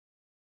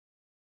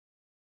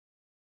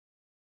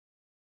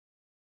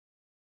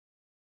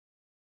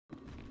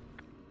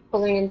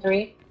Pulling in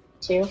 3,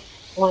 2,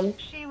 1.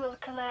 She will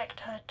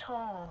collect her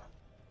toll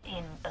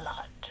in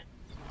blood.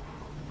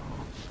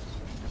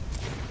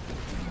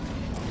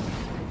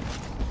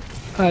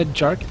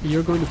 Jark,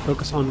 you're going to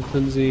focus on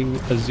cleansing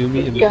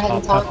Azumi in the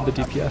top half of the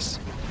DPS.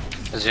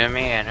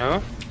 Azumi and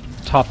who?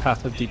 Top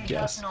half of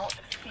DPS.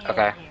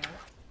 Okay.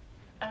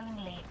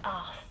 Only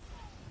us.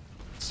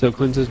 So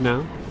cleanses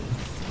now.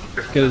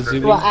 Get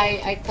Azumi. Well,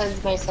 I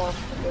cleansed myself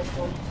with this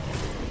one.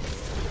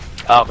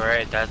 Oh,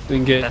 great.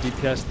 Then get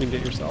DPS, then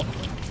get yourself.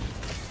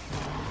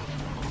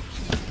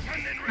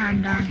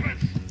 I'm done.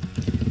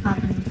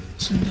 Popping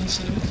some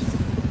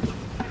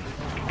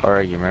DCs.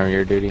 Alright, you remember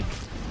your duty?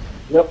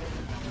 Yep.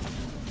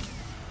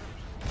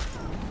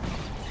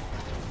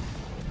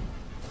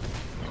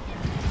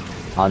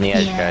 On the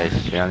edge, Yeah. guys.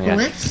 You're on the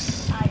edge.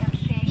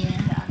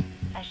 Yeah.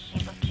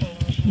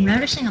 I'm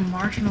noticing a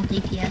marginal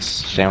DPS.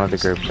 Stand with the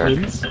group, Jark.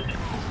 Cleanse.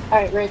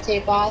 Alright,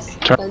 rotate boss.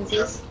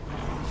 Cleanses.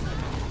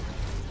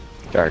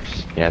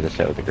 Jarks. Yeah, just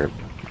sit with the group.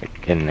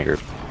 Like, in the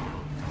group.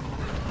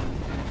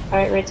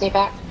 Alright, rotate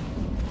back.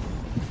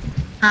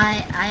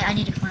 I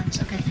need to cleanse.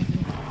 Okay, thank you.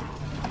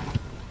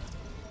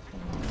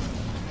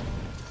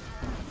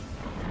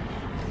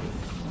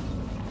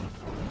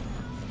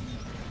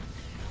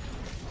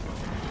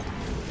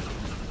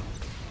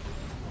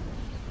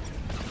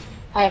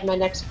 I have my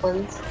next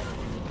cleanse.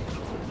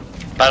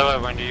 By the way,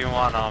 when do you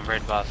want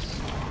raid boss?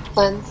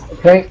 Cleanse.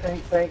 Thanks.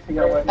 You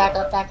gotta wait. Back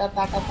up.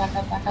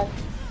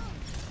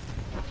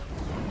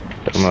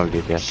 Don't move,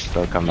 DPS.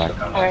 They'll come back.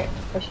 Alright,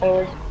 push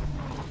forward.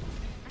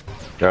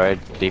 Droid,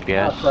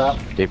 DPS. Crap.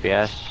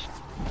 DPS.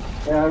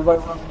 Yeah, everybody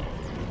run.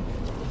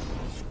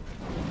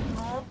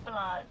 More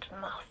blood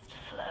must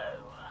flow.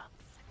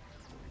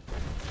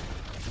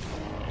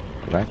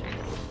 Go back.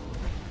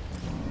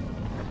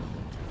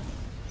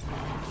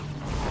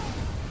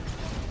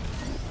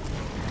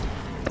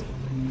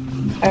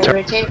 Alright,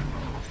 rotate.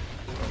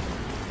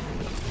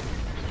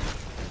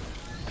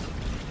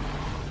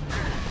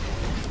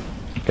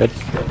 Good.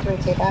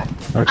 Rotate back.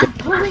 Okay. I'm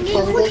pulling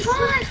in with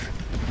 5!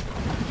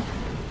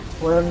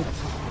 Cleanse.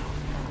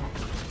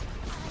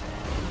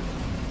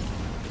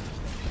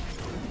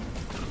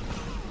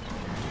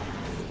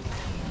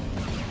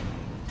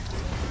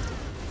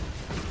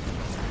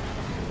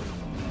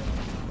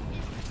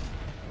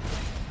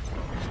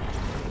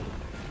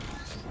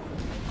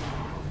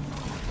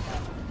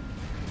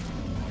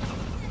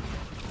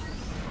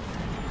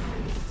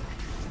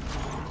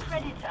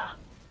 Predator.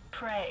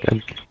 Prey.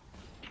 Good.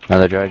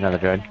 Another droid, another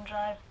droid. And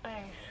drive both.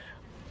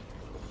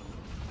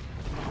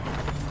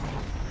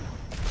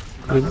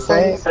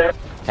 Cleanse.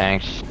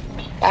 Thanks.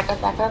 Back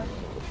up.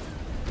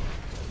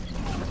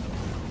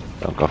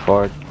 Don't go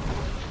forward.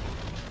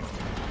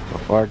 Go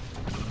forward.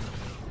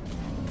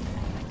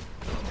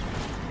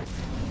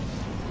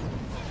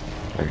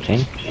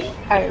 13.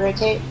 Alright,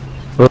 rotate.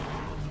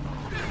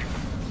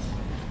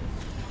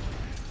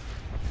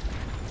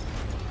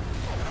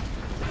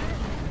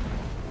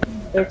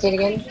 Rotate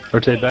again.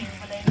 Rotate back.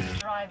 Then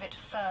drive it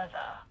further.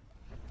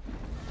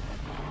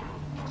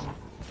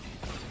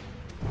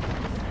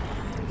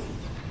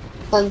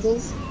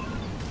 Cleanses.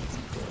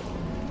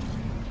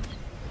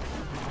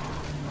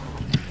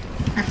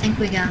 I think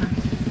we got him.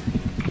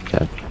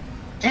 Okay.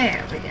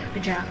 There we go.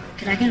 Good job.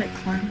 Could I get a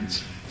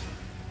cleanse?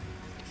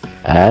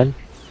 Add.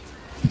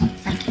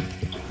 Thank you.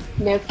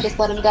 Nope, just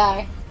let him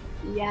die.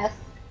 Yes.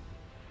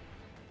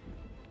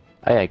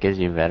 Oh yeah, it gives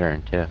you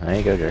veteran too. There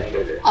you go,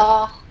 Jark.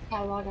 Oh,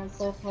 catalog, I'm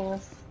so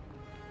close.